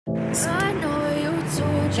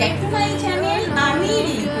Back to my channel, আমি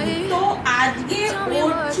রিঙ্কু। তো আজকে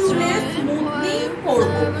ওর চুলে স্মুথনিং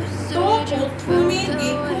করব। তো প্রথমে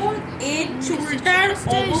দেখুন এর চুলটার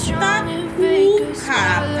অবস্থা খুব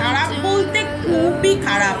খারাপ, খারাপ বলতে খুবই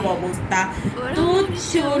খারাপ অবস্থা। তো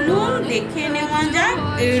চলুন দেখে নেওয়া যাক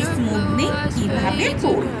এর স্মুথনিং কিভাবে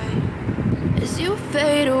করব।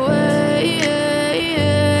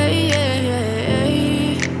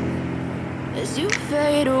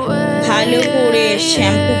 ভালো করে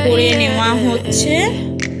শ্যাম্পু করে নেওয়া হচ্ছে।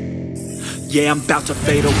 Yeah, I'm about to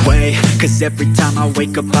fade away, 'cause every time I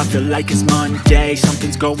wake up I feel like it's Monday.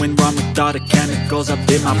 Something's going wrong with all the chemicals up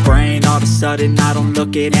in my brain. All of a sudden I don't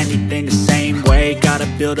look at anything the same way. Gotta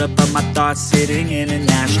build up of my thoughts sitting in an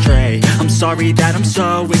ashtray. I'm sorry that I'm so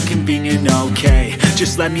inconvenient, okay.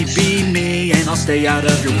 Just let me be me and I'll stay out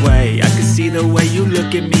of your way. I can see the way you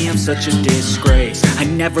look at me, I'm such a disgrace. I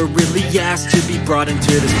never really asked to be brought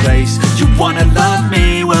into this place. You wanna love me?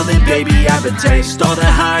 Well then baby I have a taste. All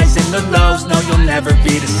the highs and the lows, no, you'll never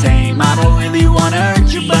be the same. I don't really wanna hurt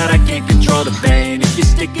you, but I can't control the pain. If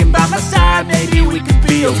you're sticking by my side, maybe we could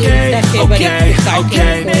be okay.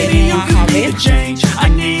 Okay, maybe you can be the change I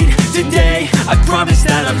need today. I promise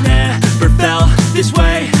that I've never felt this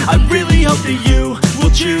way. I really hope that you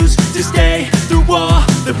will choose to stay through all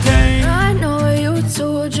the pain. I know you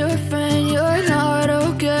told your friend you're not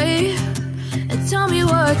okay, and tell me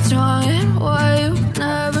what's wrong and why you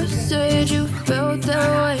never said you felt that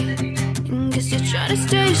way. Guess you're trying to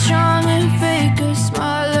stay strong and fake a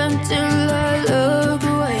smile until I look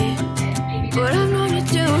away. But I've known you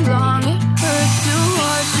too long, it hurts to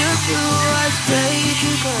watch your blue eyes fade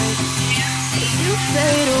to gray as you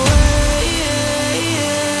fade away.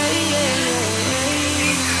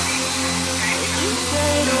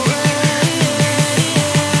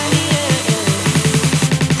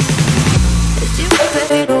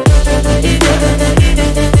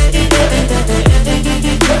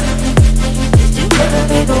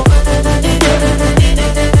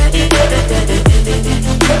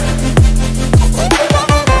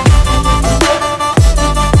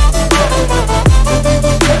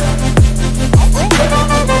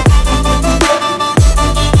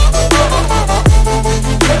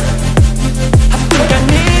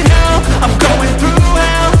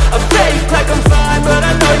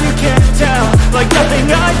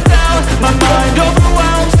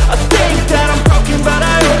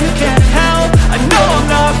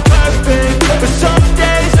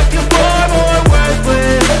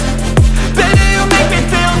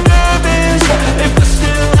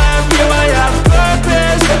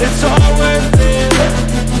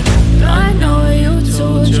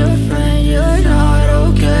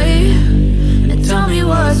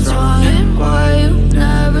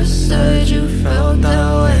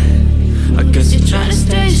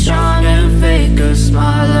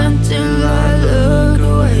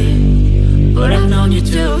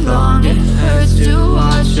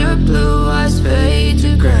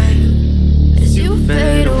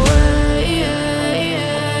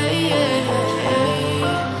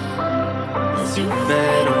 As you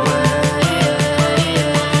fade away.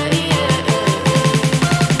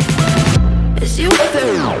 As you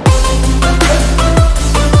fade away.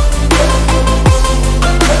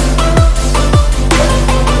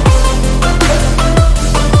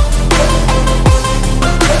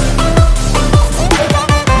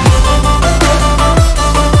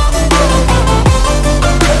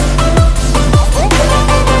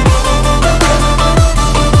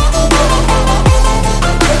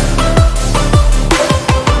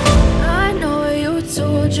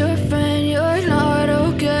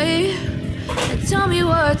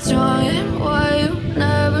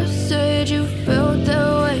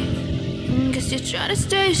 Trying to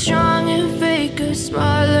stay strong and fake a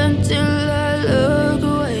smile until I look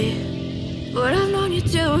away. But I've known you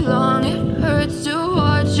too long, it hurts to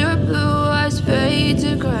watch your blue eyes fade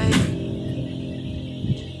to gray.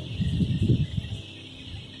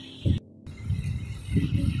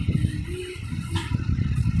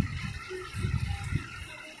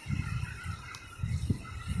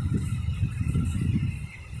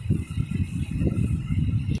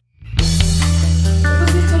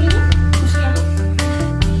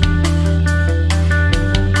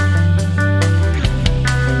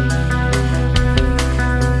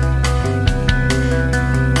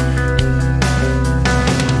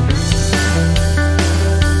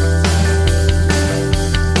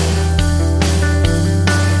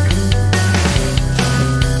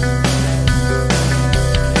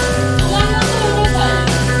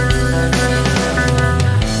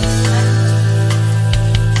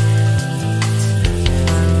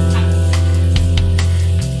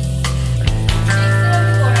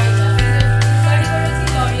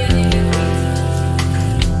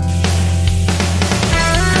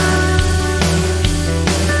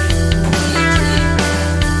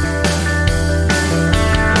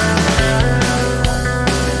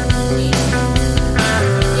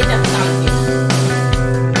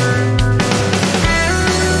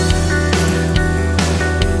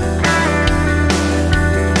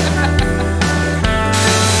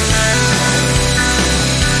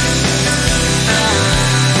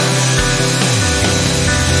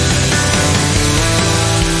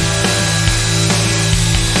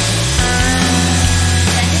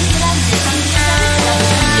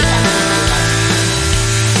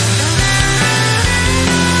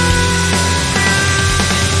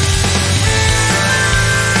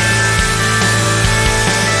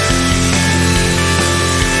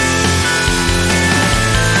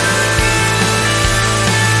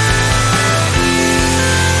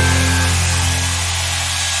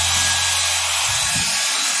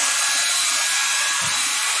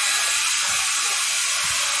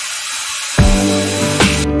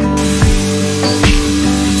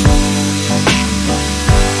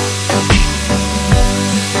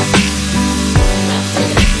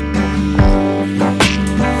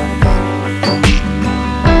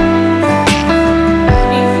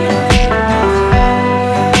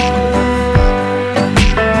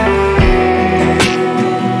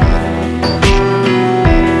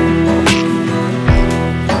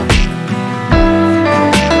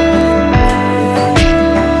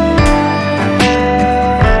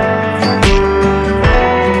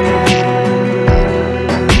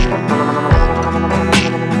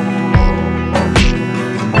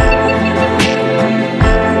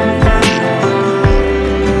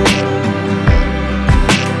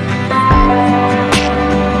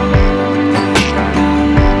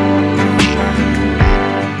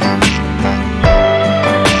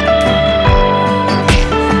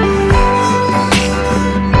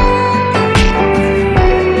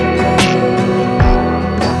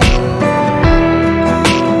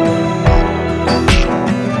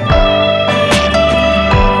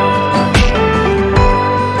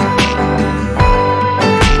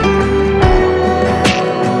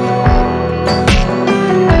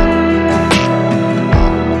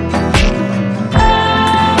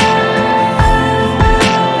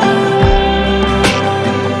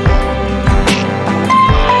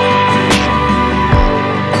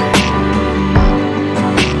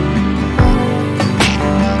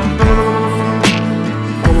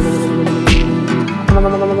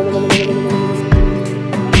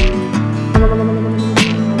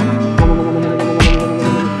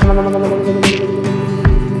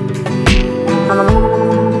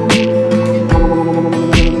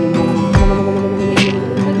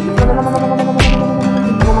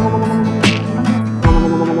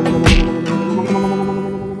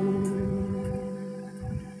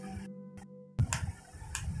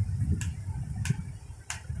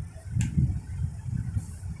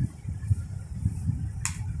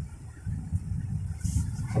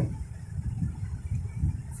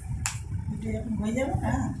 হয়ে যাবে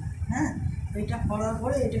না। হ্যাঁ, এটা করার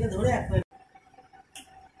পরে এটাকে ধরে একবার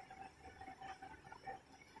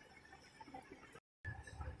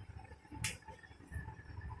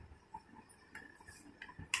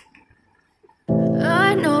I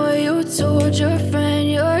know you told your friend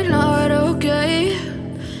you're not okay,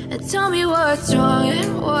 and tell me what's wrong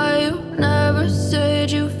and why you never said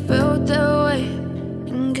you felt that way.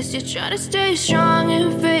 And guess you're trying to stay strong and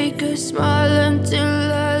fake a smile until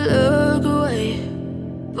I look away.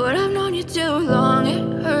 But I've known you too long, it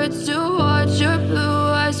hurts to watch your blue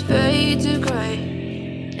eyes fade to gray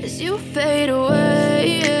as you fade away,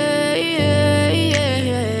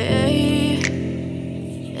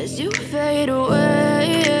 as you fade away.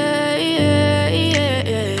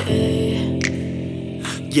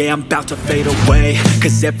 Yeah, I'm about to fade away,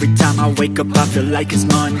 'cause every time I wake up I feel like it's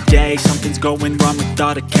Monday. Something's going wrong with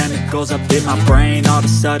all the chemicals up in my brain. All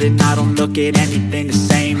of a sudden I don't look at anything the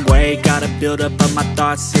same way. Got a build up of my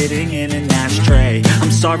thoughts sitting in an ashtray.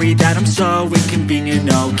 I'm sorry that I'm so inconvenient,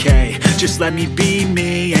 okay. Just let me be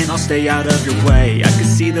me and I'll stay out of your way. I can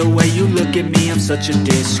see the way you look at me, I'm such a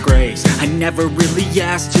disgrace. I never really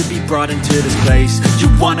asked to be brought into this place. You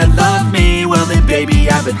wanna love me? Well then baby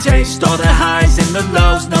have a taste. All the highs and the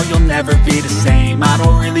lows, no you'll never be the same. I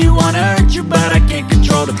don't really wanna hurt you but I can't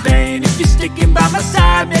control the pain. If you're sticking by my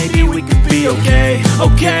side maybe we could be okay.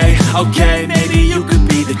 Okay, maybe you could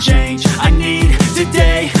be the change I need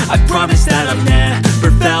today. I promise that I've never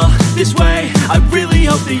felt this way. I really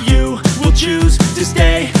hope that you will choose to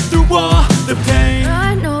stay through all the pain. I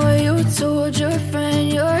know you told your friend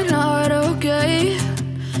you're not okay,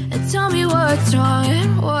 and tell me what's wrong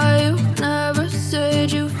and why you never said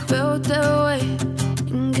you felt that way.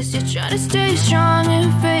 And guess you're trying to stay strong and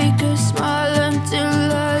fake a smile until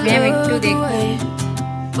I look away.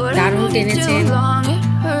 But I know you too long, it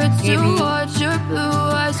hurts to watch your blue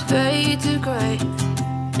eyes fade to gray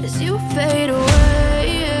as you fade away,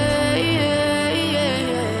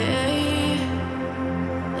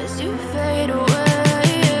 as you fade away,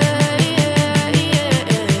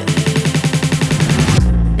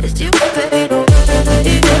 as you fade away.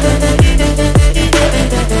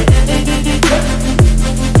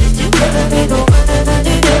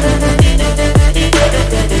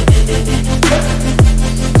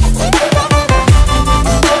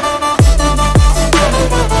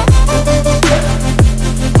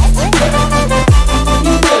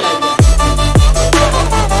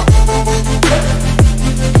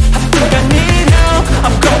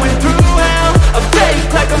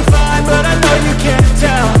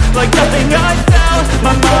 Like nothing I felt,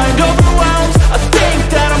 my mind overwhelms. I think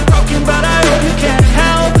that I'm broken but I hope you can't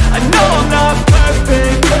help. I know I'm not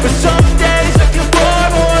perfect, but some days I feel far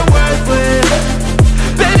more worthless.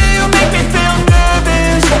 Baby, you make me feel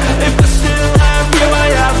nervous. If I still have you, I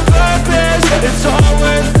have purpose. It's all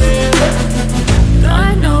worth it. I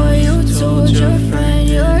know you told your friend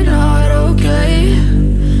you're not okay,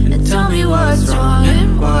 and tell me what's wrong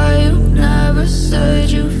and why you never said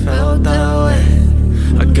you felt that way.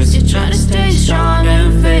 I guess you're trying to stay strong and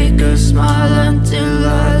fake a smile until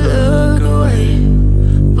I look away.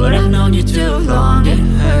 But I've known you too long, it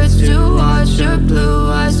hurts to watch your blue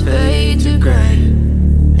eyes fade to gray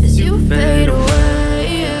as you fade away,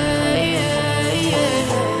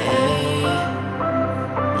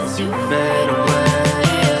 as you fade away,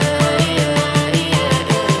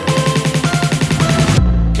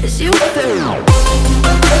 as you fade away.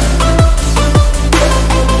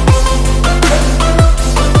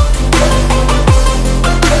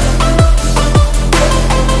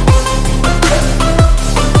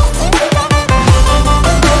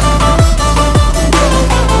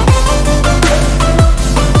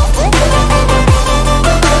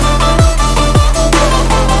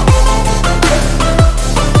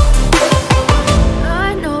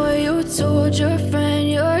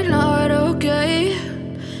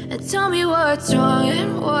 What's wrong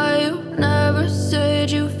and why you never said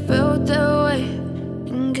you felt that way.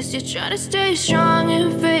 And guess you're trying to stay strong and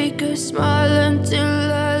fake a smile until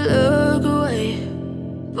I look away.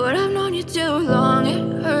 But I've known you too long, it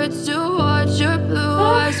hurts to watch your blue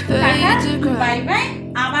eyes fade to gray. Bye bye,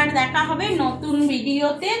 আবার দেখা হবে নতুন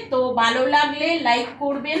ভিডিওতে। তো ভালো লাগলে like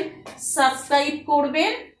করবেন, subscribe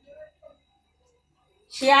করবেন,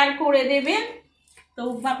 শেয়ার করে দেবেন। তো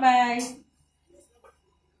বাই বাই।